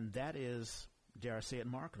 And that is, dare I say it,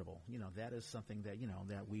 marketable. That is something that,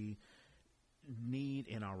 that we need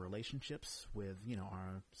in our relationships with,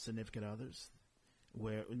 our significant others,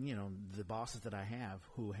 where, the bosses that I have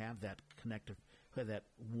who have that connective, who have that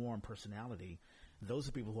warm personality, those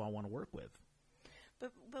are people who I want to work with.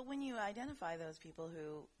 But when you identify those people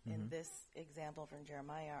who, in this example from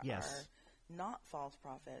Jeremiah, yes. are not false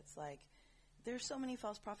prophets, like there's so many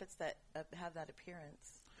false prophets that have that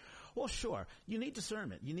appearance. Well, sure. You need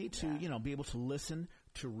discernment. You need to, be able to listen,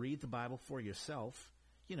 to read the Bible for yourself.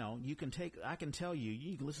 I can tell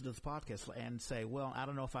you can listen to this podcast and say, well, I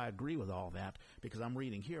don't know if I agree with all that because I'm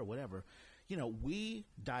reading here or whatever. We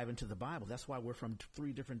dive into the Bible. That's why we're from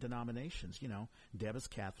 3 different denominations. Deb is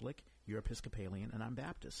Catholic, you're Episcopalian, and I'm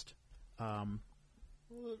Baptist.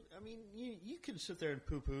 Well, I mean, you can sit there and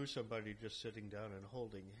poo-poo somebody just sitting down and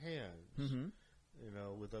holding hands,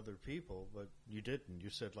 with other people, but you didn't. You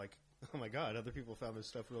said, like, oh my God, other people found this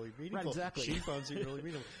stuff really meaningful. Right, exactly. She finds it really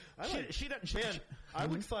meaningful. I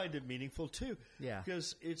would find it meaningful too. Yeah.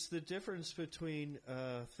 Because it's the difference between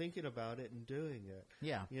thinking about it and doing it.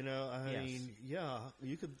 Yeah. I mean,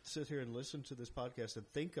 you could sit here and listen to this podcast and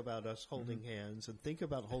think about us holding hands and think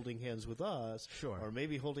about holding hands with us. Sure. Or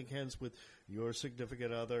maybe holding hands with your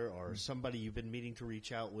significant other or somebody you've been meaning to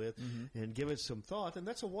reach out with and give it some thought. And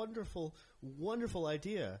that's a wonderful, wonderful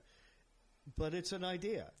idea. But it's an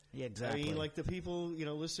idea. Yeah, exactly. I mean, like the people,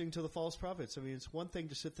 listening to the false prophets. I mean, it's one thing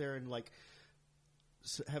to sit there and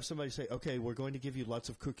have somebody say, okay, we're going to give you lots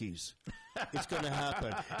of cookies. It's going to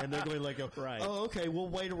happen. And they're going to right. Oh, okay, we'll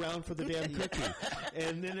wait around for the damn cookie.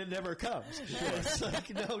 And then it never comes. Sure. It's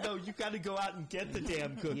like, no, you got to go out and get the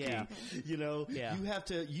damn cookie. Yeah.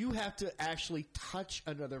 You have to actually touch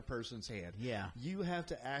another person's hand. Yeah. You have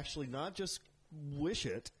to actually not just wish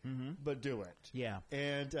it, but do it. Yeah.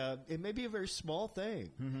 And it may be a very small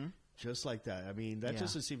thing, just like that. I mean, that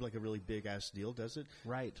doesn't seem like a really big-ass deal, does it?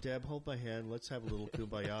 Right. Deb, hold my hand. Let's have a little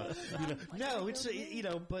kumbaya. No, it's,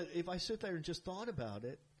 but if I sit there and just thought about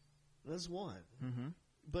it, that's one.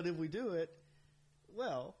 But if we do it,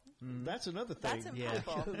 well, that's another thing. That's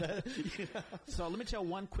impactful. So let me tell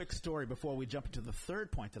one quick story before we jump into the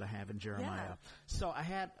third point that I have in Jeremiah. Yeah. So I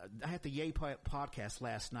had the Yay podcast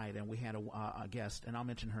last night, and we had a guest, and I'll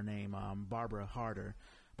mention her name, Barbara Harder.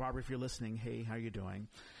 Barbara, if you're listening, hey, how are you doing?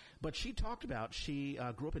 But she talked about she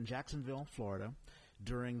grew up in Jacksonville, Florida,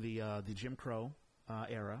 during the Jim Crow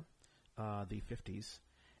era, the 50s,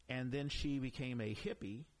 and then she became a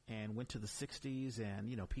hippie and went to the 60s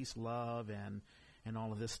and peace, love, and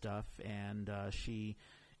all of this stuff, and she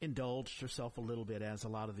indulged herself a little bit, as a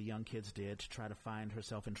lot of the young kids did, to try to find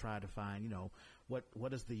herself and try to find,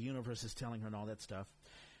 what is the universe is telling her and all that stuff.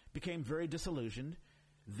 Became very disillusioned.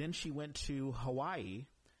 Then she went to Hawaii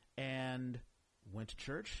and went to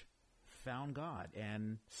church, found God,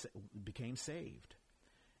 and became saved.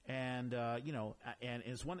 And, and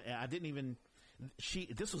it's one, I didn't even,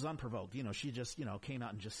 this was unprovoked, she just, came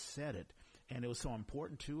out and just said it. And it was so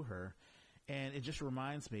important to her. And it just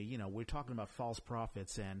reminds me, we're talking about false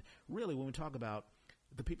prophets, and really when we talk about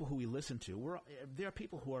the people who we listen to, there are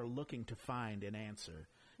people who are looking to find an answer.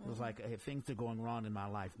 It was like, hey, things are going wrong in my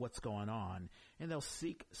life. What's going on? And they'll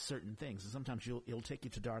seek certain things. And sometimes it'll take you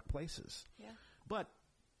to dark places. Yeah. But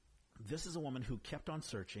this is a woman who kept on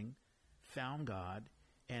searching, found God,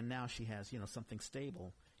 and now she has, something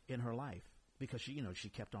stable in her life because she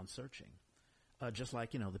kept on searching, just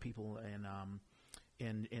like the people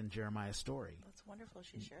in Jeremiah's story. That's wonderful.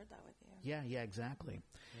 She shared that with you. Yeah, exactly.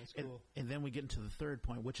 That's and, cool. and then we get into the third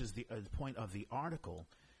point, which is the point of the article,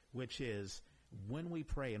 which is when we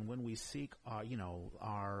pray and when we seek our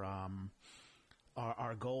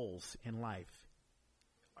goals in life.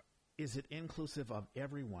 Is it inclusive of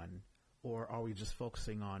everyone, or are we just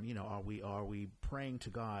focusing on, are we praying to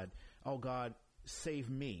God, oh God, save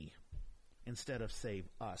me instead of save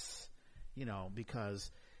us? Because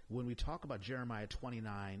when we talk about Jeremiah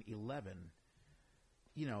 29:11,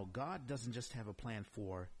 God doesn't just have a plan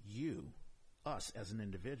for you, us as an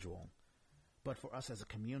individual, but for us as a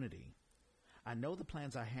community. I know the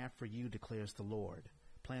plans I have for you, declares the Lord,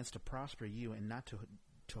 plans to prosper you and not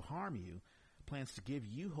to harm you, plans to give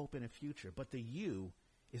you hope in a future. But the you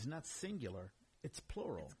is not singular, it's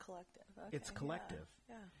plural. It's collective. Okay, it's collective.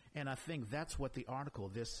 Yeah. And I think that's what the article,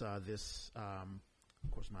 of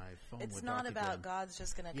course my phone It's went not dark about again. God's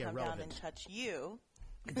just going to come down relevant. and touch you.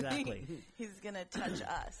 Exactly. He's going to touch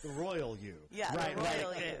us. The royal you. Yeah, Right, the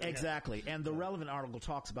royal you. exactly. And the relevant article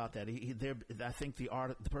talks about that. I think the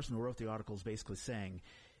person who wrote the article is basically saying,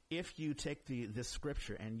 if you take this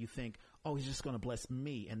scripture and you think, oh, he's just going to bless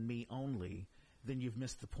me and me only, then you've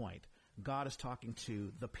missed the point. God is talking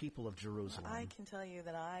to the people of Jerusalem. I can tell you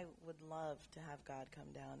that I would love to have God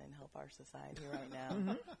come down and help our society right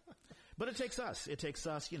now. But it takes us. It takes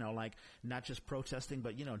us, not just protesting,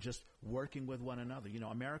 but, just working with one another.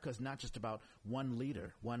 America is not just about one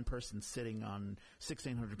leader, one person sitting on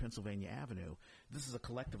 1600 Pennsylvania Avenue. This is a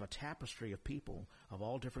collective, a tapestry of people of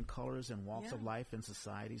all different colors and walks of life and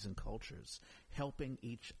societies and cultures, helping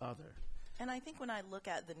each other. And I think when I look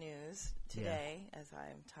at the news today, as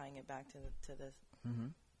I'm tying it back to this,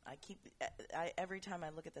 every time I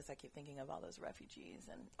look at this, I keep thinking of all those refugees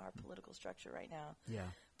and our political structure right now. Yeah.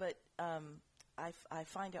 But I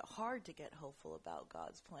find it hard to get hopeful about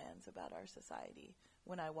God's plans about our society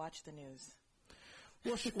when I watch the news.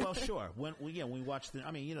 Well, sure. When we watch there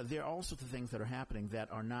are all sorts of things that are happening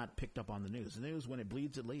that are not picked up on the news. The news, when it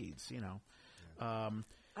bleeds, it leads.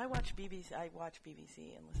 I watch BBC. I watch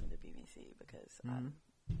BBC and listen to BBC because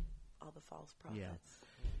all the false prophets.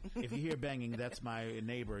 Yeah. If you hear banging, that's my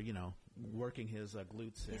neighbor. Working his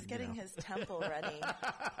glutes. He's getting his temple ready.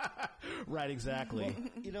 Right. Exactly.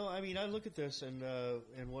 I look at this and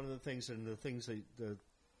one of the things the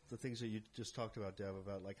things that you just talked about, Deb,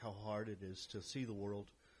 about like how hard it is to see the world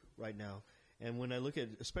right now. And when I look at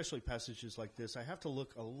especially passages like this, I have to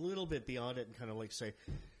look a little bit beyond it and kind of like say,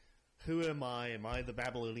 who am I? Am I the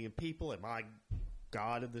Babylonian people? Am I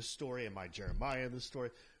God in this story? Am I Jeremiah in this story?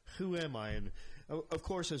 Who am I? And of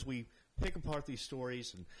course, as we pick apart these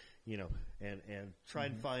stories and and try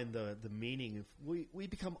and find the meaning, we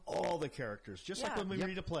become all the characters, just like when we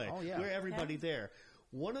read a play. Oh, yeah. We're everybody there.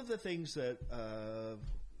 One of the things that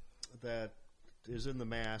is in the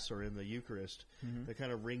Mass or in the Eucharist that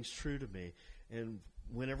kind of rings true to me, and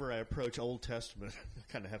whenever I approach Old Testament, I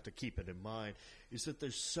kind of have to keep it in mind, is that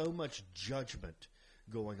there's so much judgment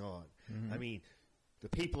going on. I mean, the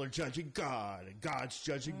people are judging God, and God's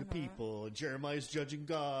judging the people, and Jeremiah's judging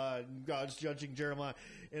God, and God's judging Jeremiah,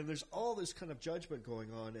 and there's all this kind of judgment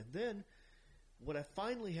going on. And then what I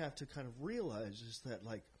finally have to kind of realize is that,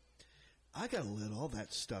 like, I got to let all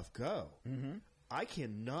that stuff go. I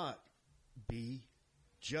cannot be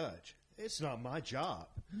judge. It's not my job.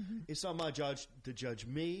 It's not my job to judge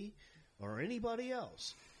me or anybody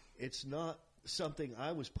else. It's not something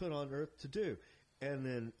I was put on earth to do. And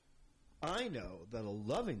then I know that a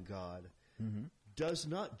loving God does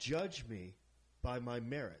not judge me by my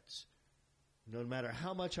merits. No matter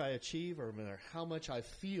how much I achieve or no matter how much I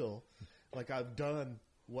feel like I've done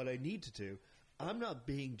what I need to do, I'm not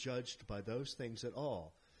being judged by those things at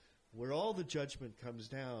all. Where all the judgment comes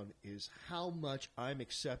down is how much I'm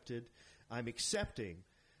accepting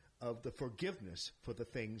of the forgiveness for the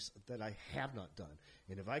things that I have not done.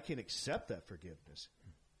 And if I can accept that forgiveness,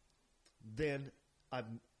 then I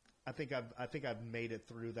think I've made it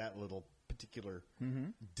through that little particular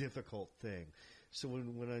difficult thing. So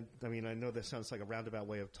when I know that sounds like a roundabout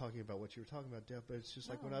way of talking about what you were talking about, Deb, but it's just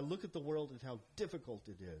like when I look at the world and how difficult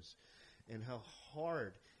it is and how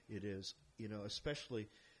hard it is, especially,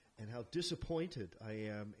 and how disappointed I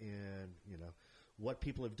am in, what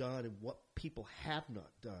people have done and what people have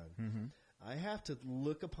not done. I have to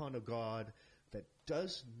look upon a God that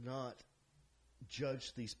does not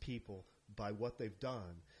judge these people by what they've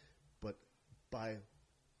done, but by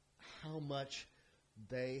how much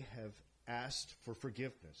they have asked for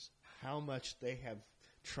forgiveness, how much they have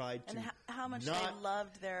tried to And how much not, they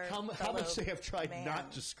loved their how much fellow they have tried man.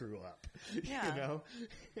 not to screw up. Yeah. You know,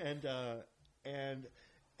 and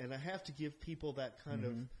I have to give people that kind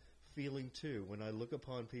of feeling too when I look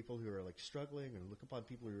upon people who are like struggling, and look upon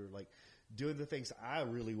people who are like doing the things I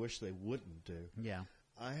really wish they wouldn't do. Yeah.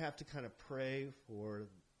 I have to kind of pray for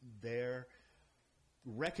their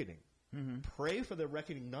reckoning. Pray for their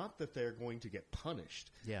reckoning, not that they're going to get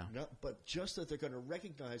punished, Yeah. but just that they're going to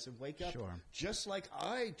recognize and wake up, Sure. just like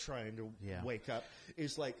I trying to Yeah. wake up,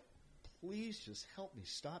 is like, please just help me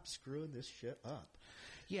stop screwing this shit up.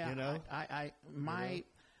 Yeah, You know? I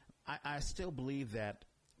still believe that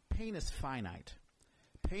pain is finite.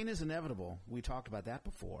 Pain is inevitable. We talked about that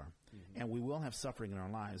before, and we will have suffering in our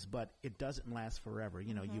lives, but it doesn't last forever.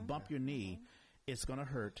 You know, you bump your knee, it's going to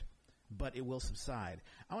hurt, but it will subside.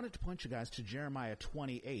 I wanted to point you guys to Jeremiah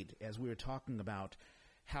 28 as we were talking about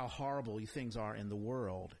how horrible things are in the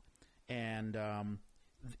world, and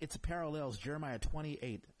it's parallels. Jeremiah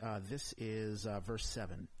 28, this is verse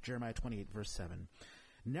 7. Jeremiah 28, verse 7.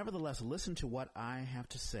 Nevertheless, listen to what I have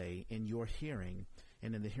to say in your hearing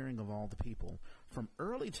and in the hearing of all the people. From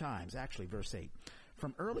early times, actually, verse 8,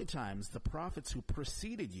 from early times, the prophets who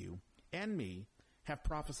preceded you and me have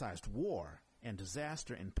prophesied war and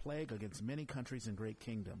disaster and plague against many countries and great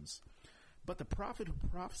kingdoms. But the prophet who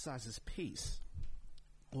prophesies peace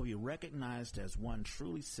will be recognized as one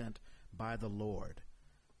truly sent by the Lord,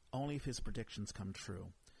 only if his predictions come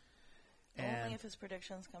true. Only if his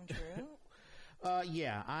predictions come true?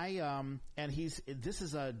 This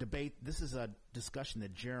is a debate, this is a discussion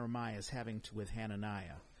that Jeremiah is having with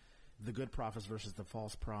Hananiah, the good prophets versus the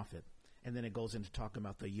false prophet. And then it goes into talking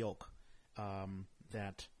about the yoke,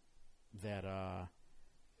 it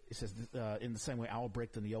says, in the same way, I will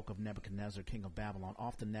break the yoke of Nebuchadnezzar, king of Babylon,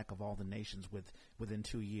 off the neck of all the nations within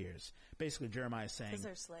 2 years. Basically, Jeremiah is saying... Because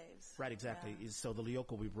they're slaves. Right, exactly. Yeah. So the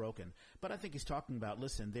yoke will be broken. But I think he's talking about,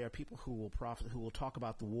 listen, there are people who will talk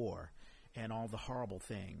about the war and all the horrible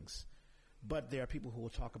things. But there are people who will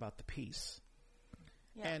talk about the peace.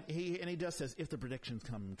 Yeah. And he does says, if the predictions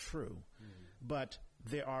come true. But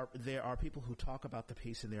there are people who talk about the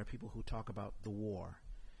peace, and there are people who talk about the war.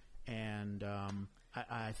 And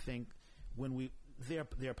I think when there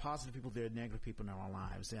are positive people, there are negative people in our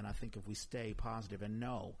lives, and I think if we stay positive and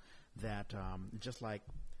know that just like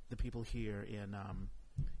the people here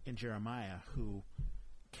in Jeremiah who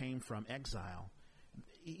came from exile,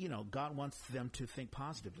 you know, God wants them to think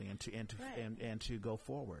positively and to go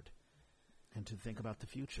forward and to think about the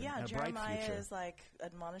future. Yeah, a Jeremiah bright future. is like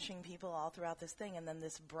admonishing people all throughout this thing, and then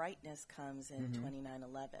this brightness comes in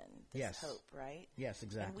 29:11. This Yes. hope, right? Yes,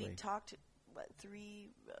 exactly. And we talked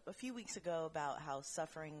a few weeks ago about how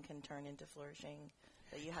suffering can turn into flourishing,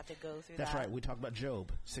 that you have to go through That's that. right. We talked about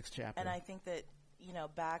Job, 6th chapter. And I think that, you know,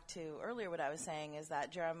 back to earlier what I was saying is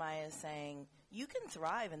that Jeremiah is saying you can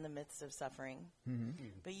thrive in the midst of suffering,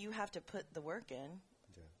 but you have to put the work in.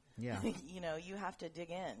 Yeah. You know, you have to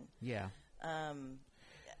dig in. Yeah.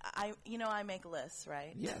 I make lists,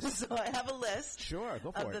 right? Yes. So I have a list. Sure,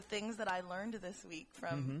 go for of it. the things that I learned this week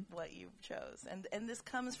from what you chose, and this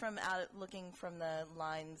comes from looking from the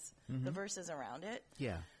lines, the verses around it.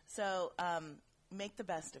 Yeah. So, make the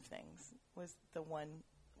best of things was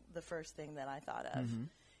the first thing that I thought of,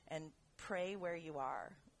 and pray where you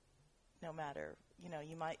are, no matter, you know,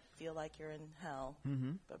 you might feel like you're in hell,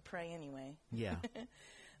 but pray anyway. Yeah.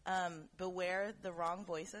 Beware the wrong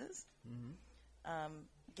voices.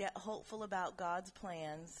 Get hopeful about God's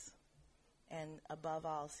plans, and above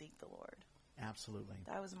all, seek the Lord. Absolutely.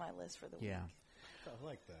 That was my list for the Yeah. week. I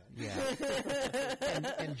like that.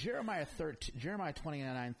 Yeah. and Jeremiah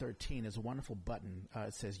 29:13 is a wonderful button.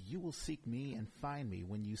 It says, "You will seek me and find me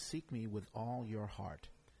when you seek me with all your heart."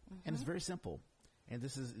 And it's very simple. And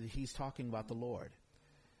he's talking about the Lord.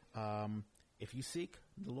 If you seek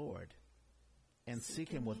the Lord and seek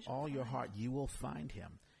him with all your heart, you will find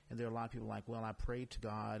him. And there are a lot of people like, well, I prayed to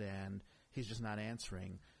God and he's just not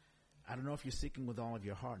answering. I don't know if you're seeking with all of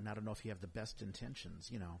your heart, and I don't know if you have the best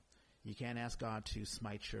intentions. You know, you can't ask God to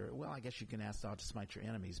smite I guess you can ask God to smite your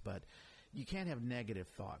enemies, but you can't have negative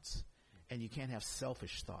thoughts, and you can't have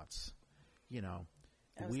selfish thoughts. You know,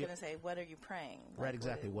 I was going to say, what are you praying? Right,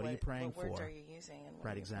 exactly. What are you praying for? What words are you using? And what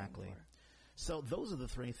right, are you exactly. praying for? So those are the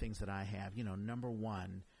three things that I have. You know, number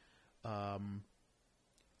one,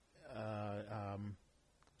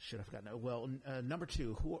 should have forgotten. Well, number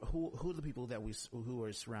two, who are the people that who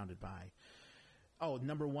are surrounded by? Oh,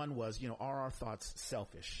 number one was, you know, are our thoughts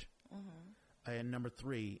selfish? And number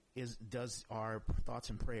three is, does our thoughts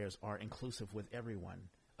and prayers are inclusive with everyone,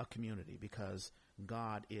 a community? Because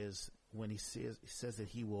God is, when he says that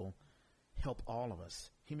he will help all of us,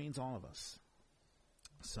 he means all of us.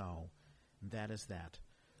 So that is that.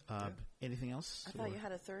 Anything else? I thought you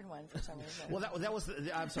had a third one for some reason. Well, that was.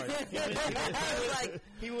 I'm sorry.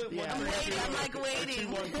 He went I'm like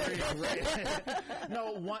waiting.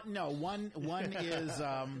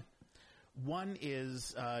 One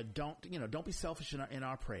is don't be selfish in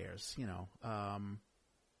our prayers.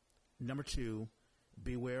 Number 2,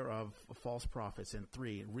 beware of false prophets, and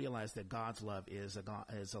 3, realize that God's love is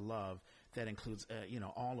a love that includes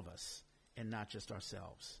all of us and not just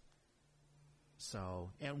ourselves. So,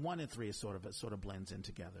 and 1 and 3 is sort of blends in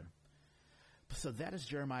together. So that is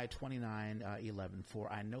Jeremiah 29:11.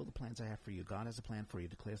 For I know the plans I have for you. God has a plan for you,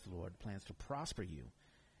 declares the Lord. Plans to prosper you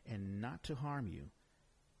and not to harm you,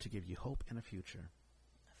 to give you hope and a future.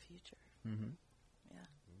 A future. Mm-hmm. Yeah.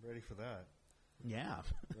 I'm ready for that. Yeah.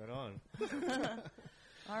 Right on.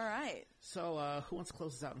 All right. So who wants to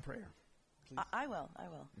close us out in prayer? I will.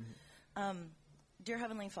 Mm-hmm. Dear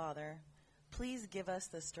Heavenly Father, please give us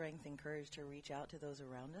the strength and courage to reach out to those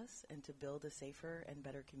around us and to build a safer and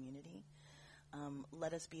better community.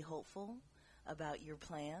 Let us be hopeful about your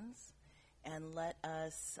plans, and let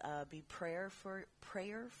us be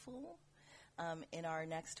prayerful in our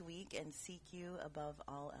next week and seek you above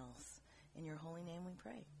all else. In your holy name we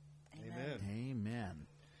pray. Amen. Amen.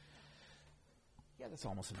 Yeah, that's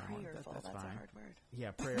almost an hour. Prayerful. That's fine. a hard word.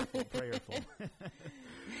 Yeah, prayerful.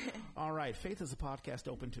 All right. Faith is a podcast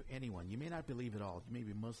open to anyone. You may not believe it all. You may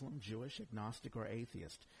be Muslim, Jewish, agnostic, or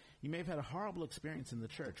atheist. You may have had a horrible experience in the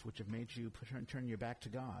church, which have made you turn your back to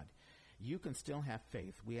God. You can still have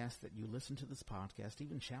faith. We ask that you listen to this podcast,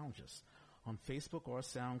 even challenge us on Facebook or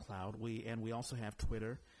SoundCloud. We also have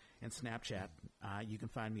Twitter and Snapchat. You can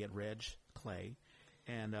find me at Reg Clay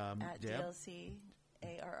and at Deb.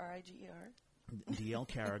 DLCARRIGER. DL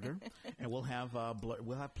Carragher, and we'll have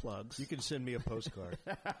plugs. You can send me a postcard.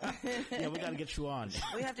 Yeah, we got to get you on.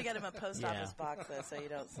 We have to get him a post office box though, so you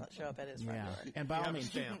don't show up at his front door. And by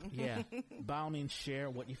all means, share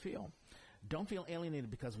what you feel. Don't feel alienated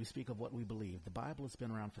because we speak of what we believe. The Bible has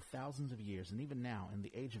been around for thousands of years, and even now, in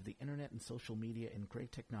the age of the internet and social media and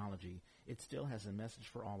great technology, it still has a message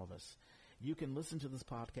for all of us. You can listen to this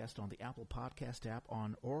podcast on the Apple Podcast app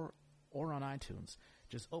or on iTunes.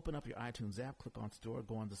 Just open up your iTunes app, click on Store,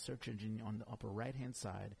 go on the search engine on the upper right-hand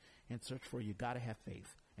side, and search for You Gotta Have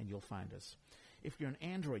Faith, and you'll find us. If you're an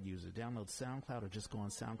Android user, download SoundCloud or just go on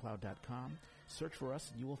SoundCloud.com. Search for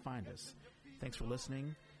us, and you will find us. Thanks for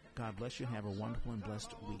listening. God bless you. Have a wonderful and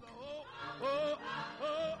blessed week.